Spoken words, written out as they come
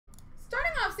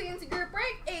CNC Group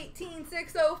Break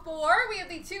 18604. We have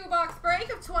the 2-box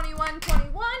break of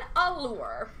 2121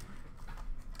 Allure.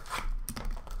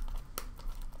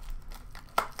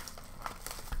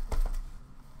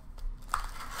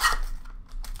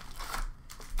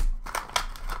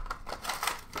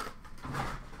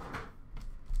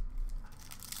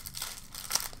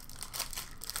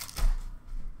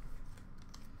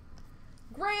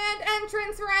 Grand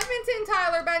entrance for Edmonton,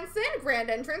 Tyler Benson. Grand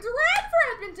entrance red for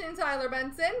Edmonton, Tyler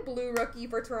Benson. Blue rookie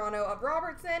for Toronto of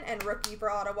Robertson. And rookie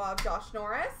for Ottawa of Josh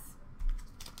Norris.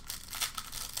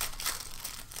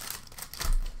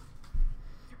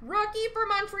 Rookie for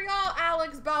Montreal,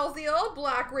 Alex Belzile.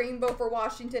 Black rainbow for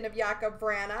Washington of Jakub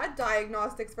Vrana.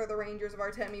 Diagnostics for the Rangers of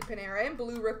Artemi Panarin.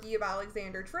 Blue rookie of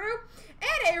Alexander True.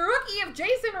 And a rookie of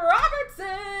Jason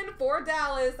Robertson for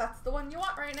Dallas. That's the one you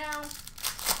want right now.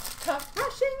 Tough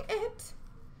brushing it.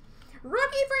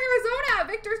 Rookie for Arizona,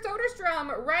 Victor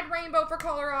Soderstrom. Red rainbow for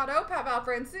Colorado, Pavel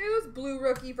Francouz. Blue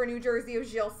rookie for New Jersey of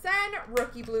Gilles Sen.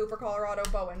 Rookie blue for Colorado,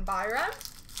 Bowen Byram.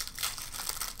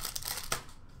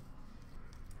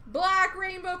 Black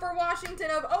rainbow for Washington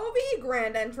of Ovi.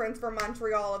 Grand entrance for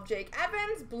Montreal of Jake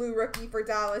Evans. Blue rookie for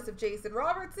Dallas of Jason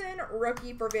Robertson.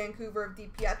 Rookie for Vancouver of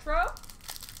DiPietro.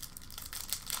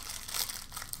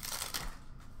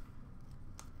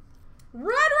 Red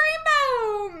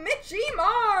rainbow, Mitchie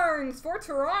Marnes for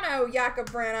Toronto. Jakub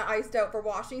Vrana iced out for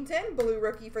Washington. Blue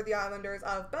rookie for the Islanders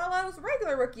of Bellows.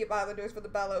 Regular rookie of Islanders for the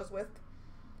Bellows with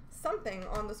something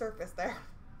on the surface there.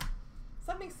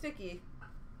 Something sticky,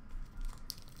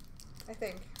 I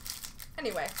think.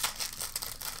 Anyway.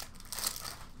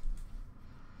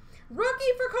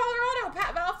 Rookie for Colorado,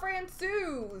 Pavel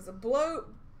Francouz.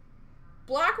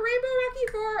 Black rainbow rookie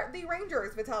for the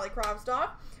Rangers, Vitaly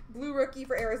Kravtsov. Blue rookie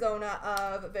for Arizona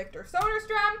of Victor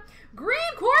Soderstrom. Green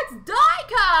quartz die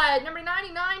cut, number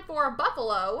 99 for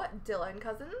Buffalo, Dylan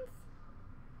Cousins.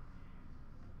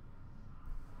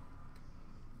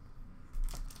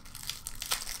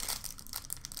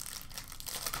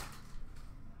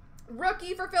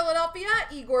 Rookie for Philadelphia,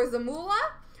 Igor Zamula.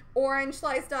 Orange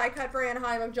slice die cut for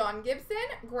Anaheim of John Gibson.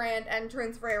 Grand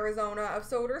entrance for Arizona of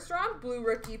Soderstrom. Blue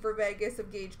rookie for Vegas of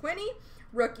Gage Quinney.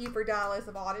 Rookie for Dallas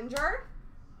of Ottinger.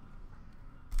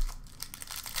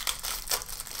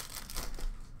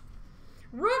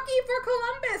 Rookie for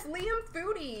Columbus, Liam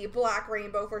Foudy. Black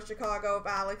rainbow for Chicago of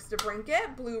Alex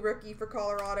DeBrincat. Blue rookie for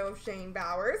Colorado of Shane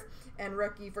Bowers. And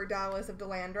rookie for Dallas of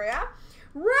Delandria.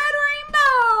 Red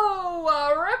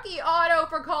rainbow! Rookie auto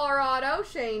for Colorado,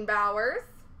 Shane Bowers.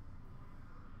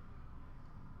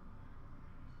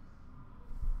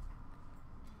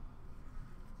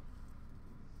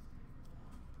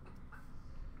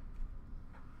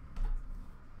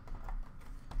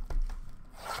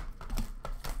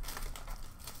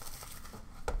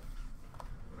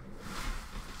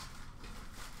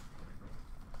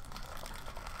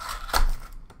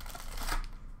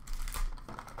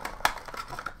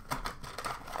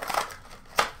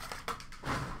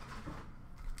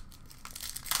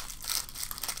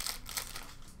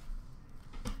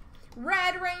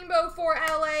 Red rainbow for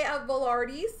LA of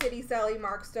Velarde. City Sally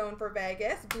Mark Stone for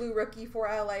Vegas. Blue rookie for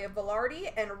LA of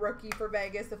Velarde. And rookie for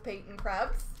Vegas of Peyton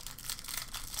Krebs.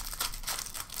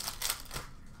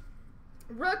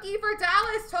 Rookie for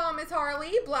Dallas, Thomas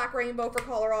Harley. Black rainbow for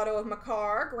Colorado of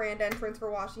Makar. Grand entrance for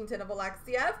Washington of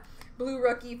Alexiev. Blue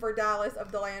rookie for Dallas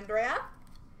of Delandria.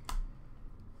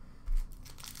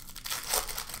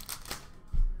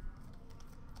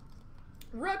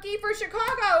 Rookie for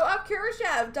Chicago of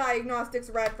Kurashev. Diagnostics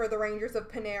red for the Rangers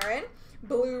of Panarin.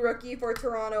 Blue rookie for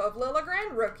Toronto of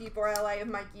Liljegren. Rookie for LA of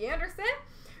Mikey Anderson.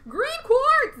 Green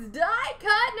quartz die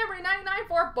cut number 99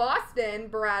 for Boston,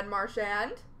 Brad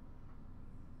Marchand.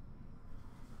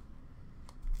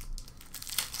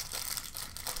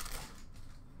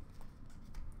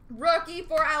 Rookie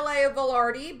for LA of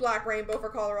Velarde. Black rainbow for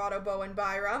Colorado, Bowen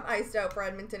Byram. Iced out for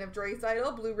Edmonton of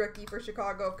Draisaitl. Blue rookie for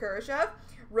Chicago of Kurashev.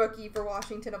 Rookie for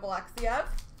Washington of Alexiev.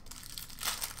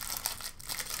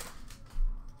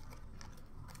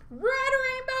 Red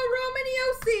rainbow Roman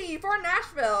Yossi for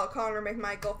Nashville. Connor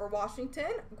McMichael for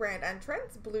Washington. Grand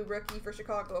entrance. Blue rookie for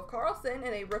Chicago of Carlson.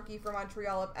 And a rookie for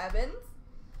Montreal of Evans.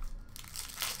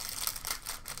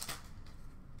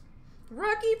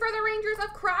 Rookie for the Rangers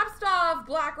of Kravtsov.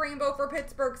 Black rainbow for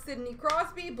Pittsburgh, Sidney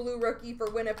Crosby. Blue rookie for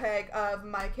Winnipeg of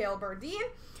Mikhail Berdine.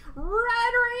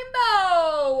 Red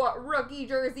rainbow rookie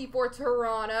jersey for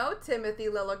Toronto, Timothy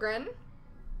Liljegren.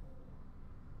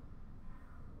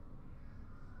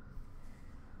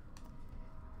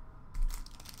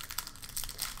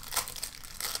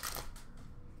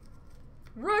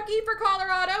 Rookie for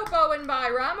Colorado, Bowen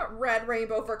Byram. Red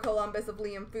Rainbow for Columbus of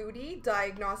Liam Foodie.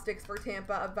 Diagnostics for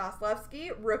Tampa of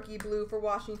Vasilevsky. Rookie Blue for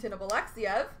Washington of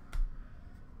Alexiev.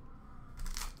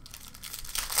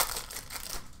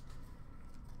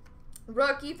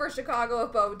 Rookie for Chicago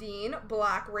of Bodine.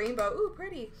 Black Rainbow, ooh,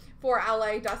 pretty, for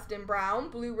LA, Dustin Brown.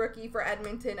 Blue Rookie for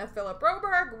Edmonton of Philip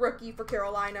Broberg. Rookie for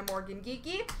Carolina, Morgan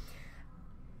Geekie.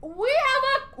 We have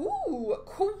a, ooh,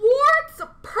 Quartz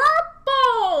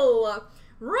Purple.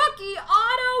 Rookie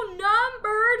auto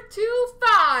numbered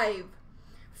 2/5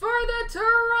 for the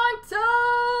Toronto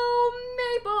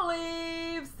Maple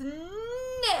Leafs,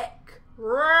 Nick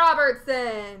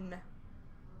Robertson.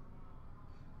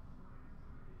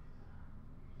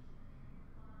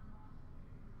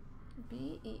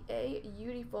 BEA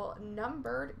beautiful,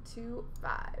 numbered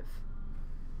 2/5.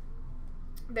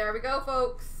 There we go,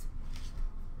 folks.